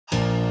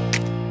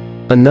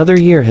Another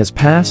year has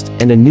passed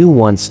and a new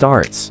one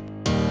starts.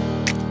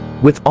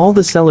 With all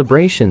the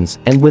celebrations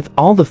and with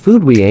all the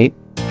food we ate,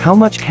 how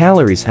much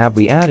calories have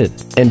we added?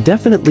 And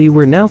definitely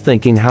we're now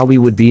thinking how we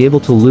would be able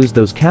to lose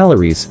those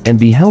calories and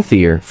be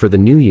healthier for the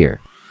new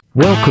year.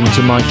 Welcome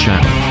to my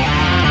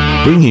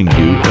channel, bringing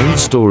you old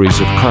stories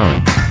of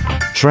current,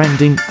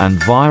 trending and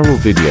viral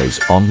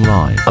videos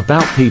online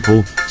about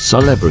people,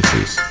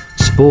 celebrities,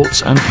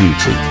 sports and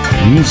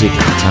beauty, music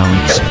and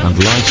talents and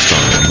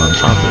lifestyle among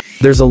others.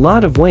 There's a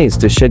lot of ways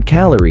to shed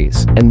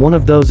calories, and one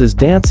of those is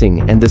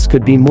dancing, and this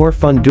could be more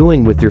fun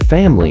doing with your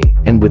family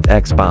and with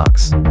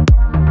Xbox.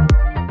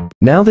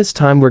 Now this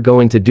time we're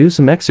going to do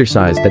some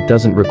exercise that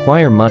doesn't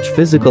require much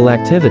physical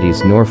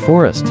activities nor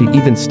for us to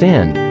even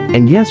stand,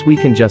 and yes, we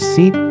can just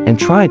sit and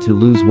try to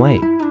lose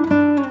weight.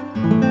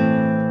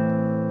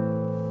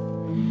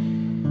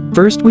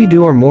 First we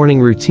do our morning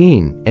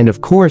routine, and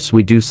of course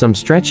we do some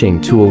stretching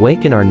to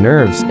awaken our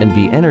nerves and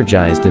be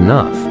energized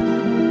enough.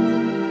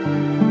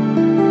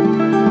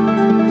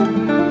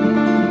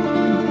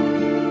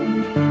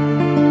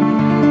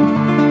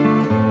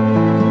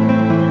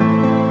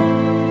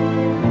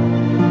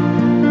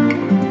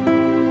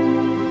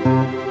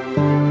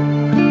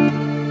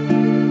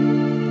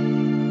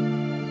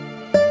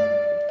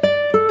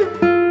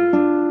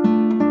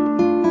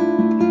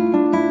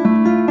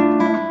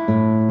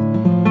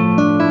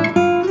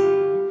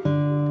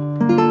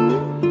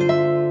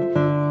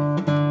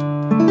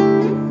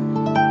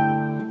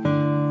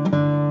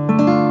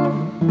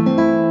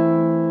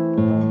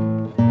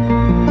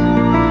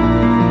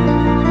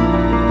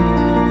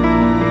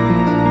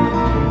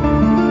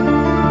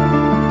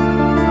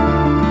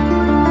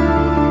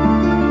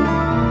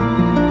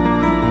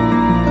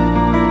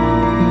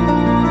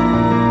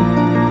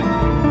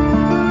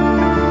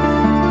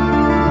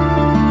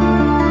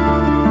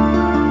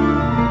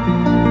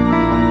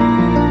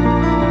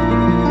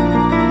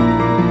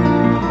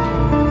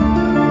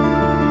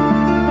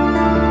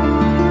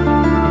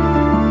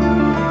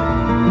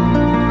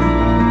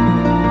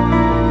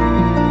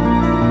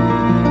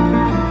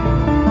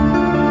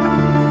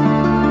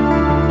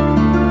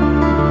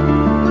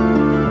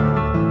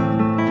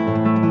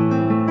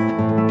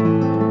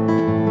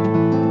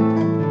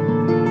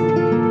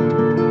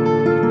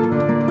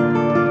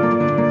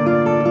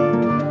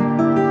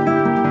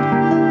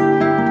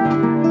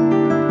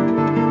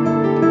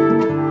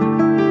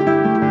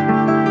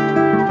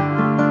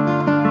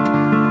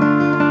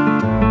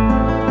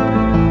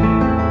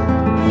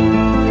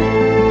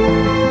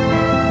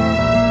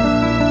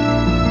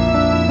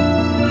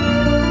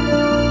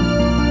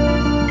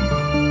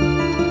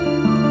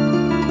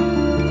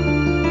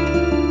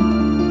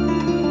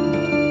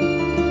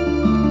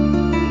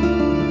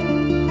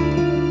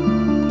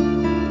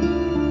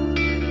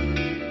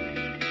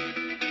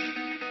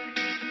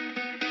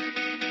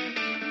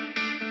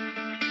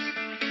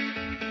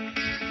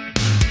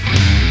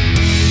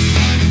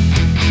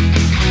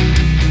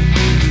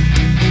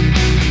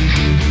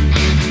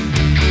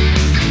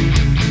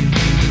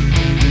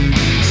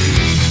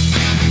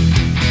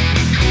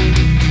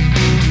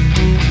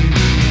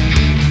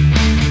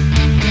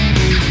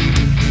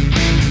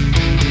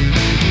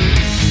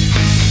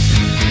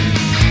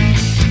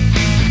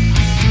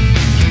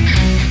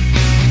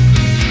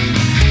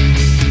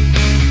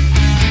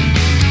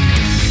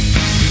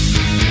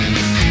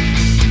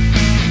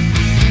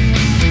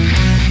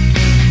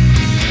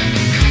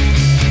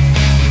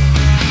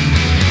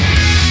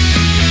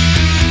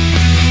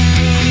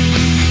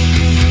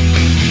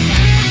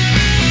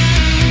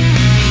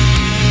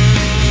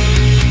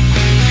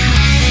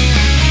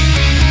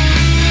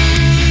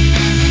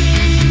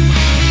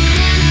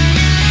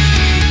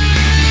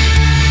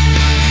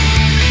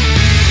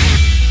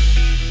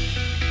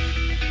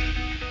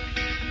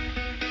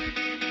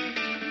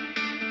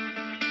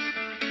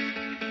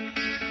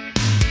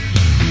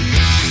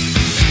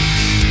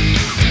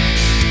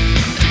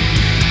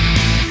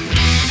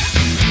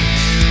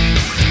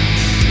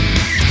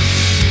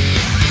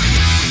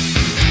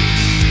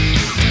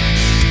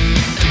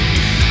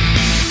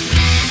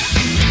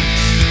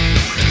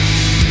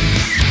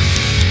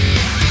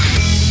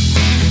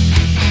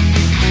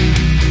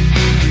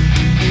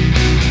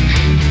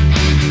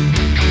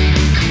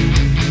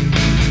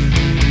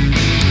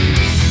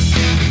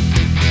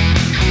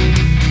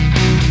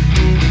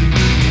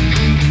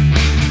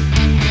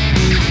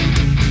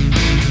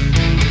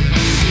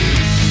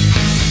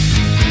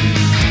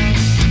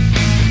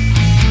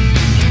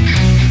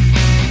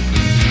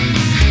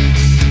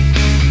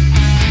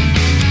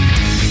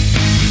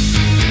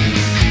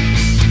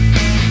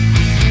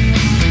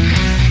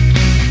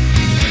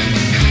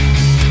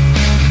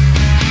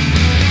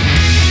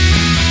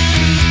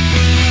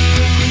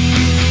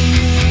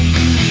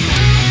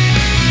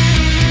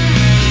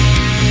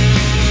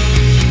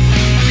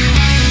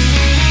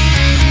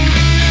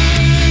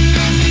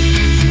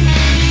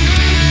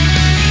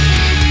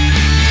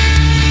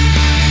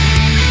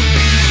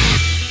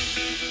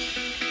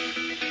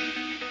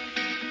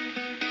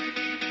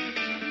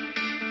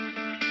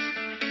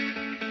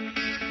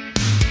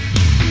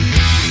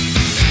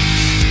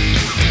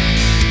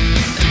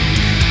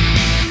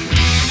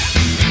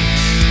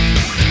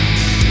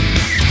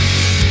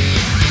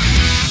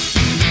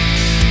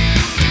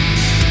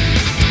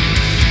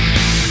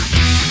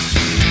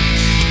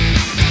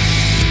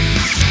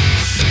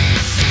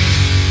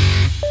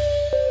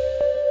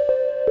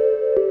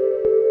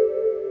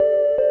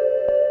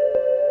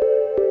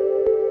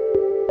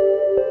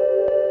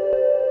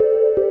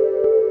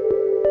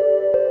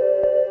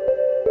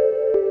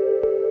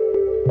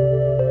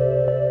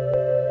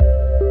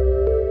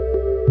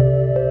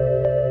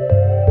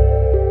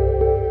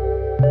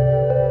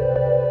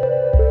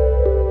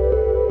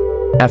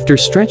 After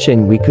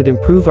stretching, we could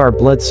improve our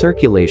blood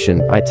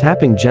circulation by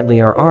tapping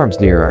gently our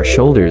arms near our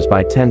shoulders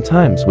by 10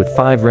 times with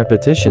 5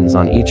 repetitions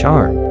on each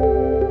arm.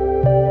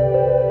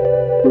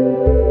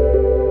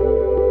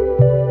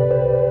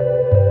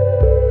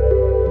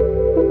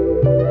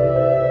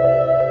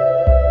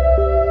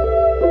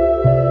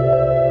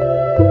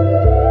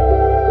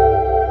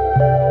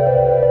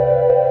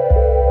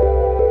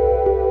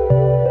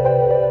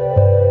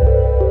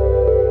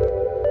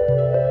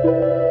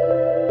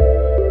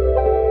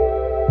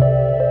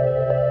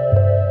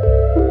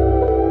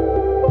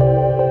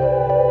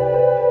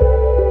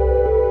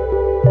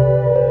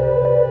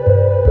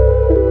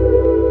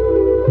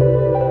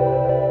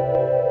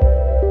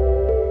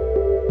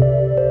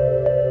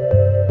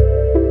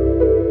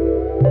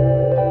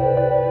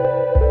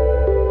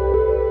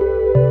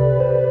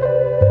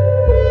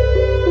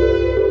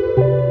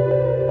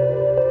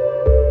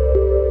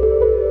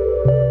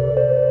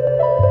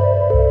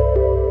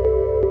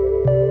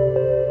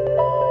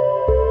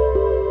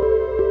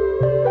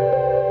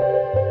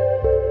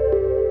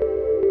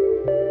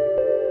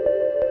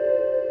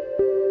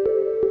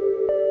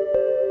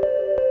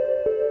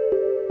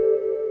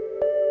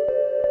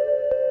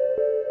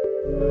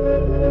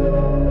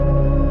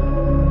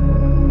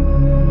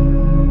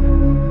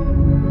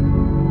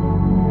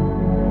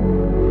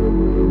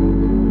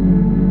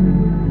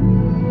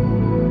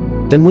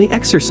 Then we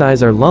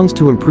exercise our lungs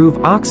to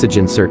improve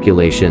oxygen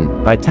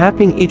circulation by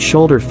tapping each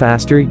shoulder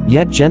faster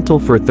yet gentle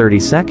for 30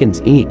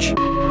 seconds each.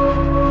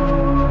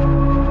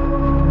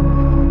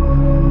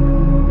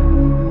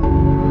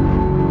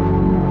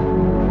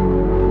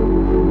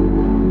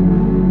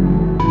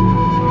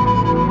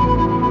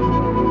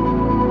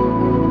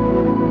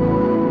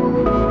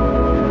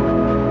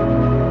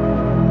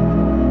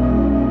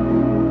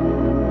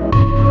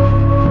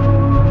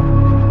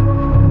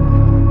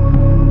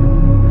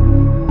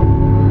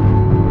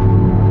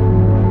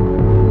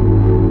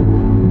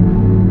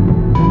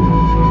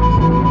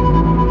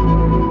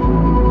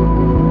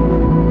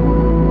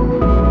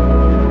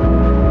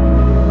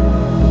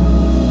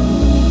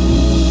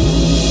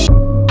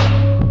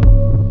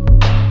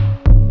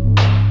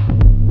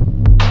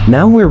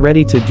 Now we're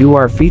ready to do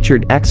our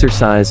featured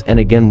exercise, and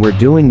again we're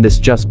doing this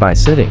just by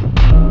sitting.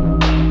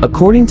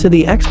 According to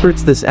the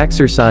experts, this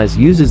exercise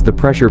uses the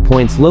pressure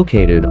points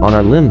located on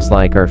our limbs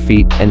like our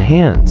feet and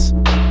hands.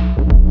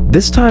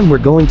 This time we're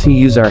going to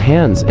use our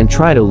hands and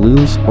try to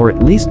lose or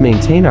at least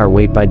maintain our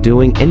weight by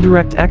doing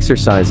indirect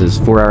exercises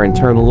for our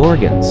internal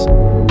organs.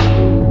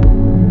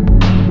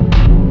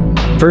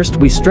 First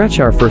we stretch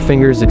our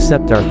forefingers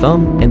except our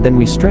thumb, and then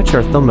we stretch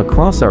our thumb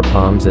across our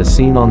palms as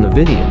seen on the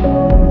video.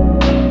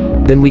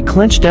 Then we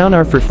clench down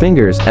our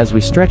forefingers as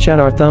we stretch out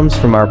our thumbs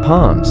from our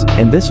palms,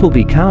 and this will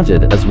be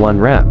counted as 1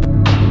 rep.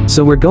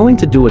 So we're going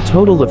to do a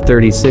total of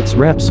 36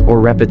 reps or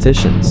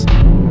repetitions.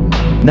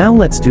 Now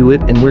let's do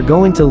it, and we're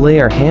going to lay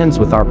our hands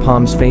with our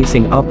palms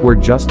facing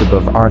upward just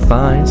above our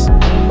thighs.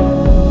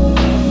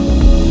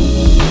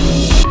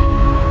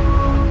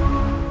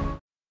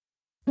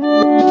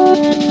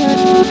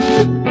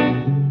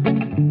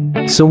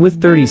 So with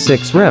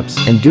 36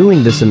 reps, and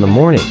doing this in the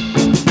morning,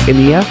 in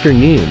the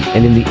afternoon,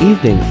 and in the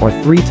evening, or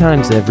 3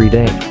 times every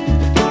day.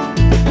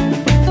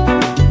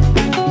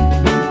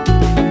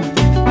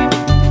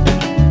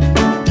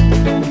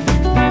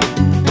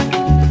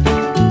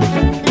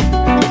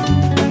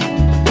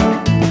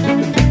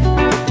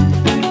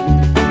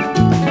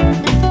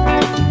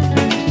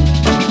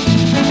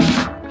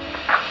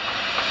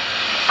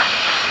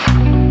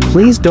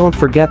 Please don't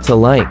forget to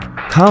like,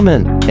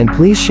 comment, and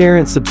please share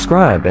and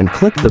subscribe, and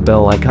click the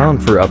bell icon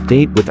for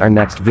update with our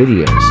next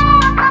videos.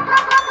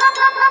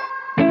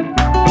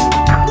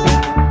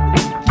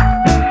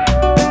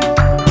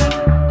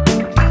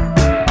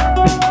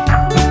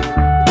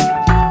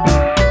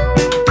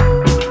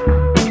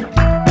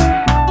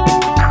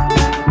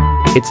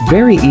 It's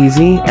very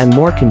easy and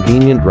more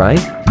convenient,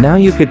 right? Now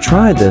you could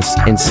try this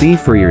and see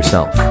for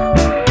yourself.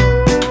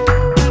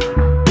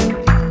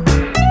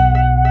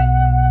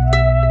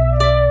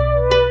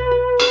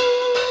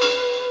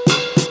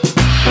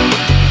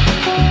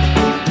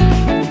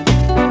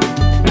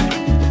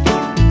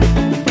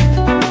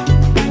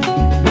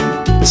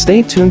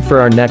 Stay tuned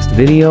for our next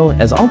video,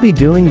 as I'll be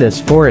doing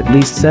this for at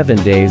least 7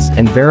 days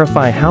and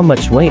verify how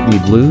much weight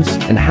we'd lose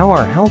and how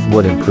our health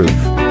would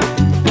improve.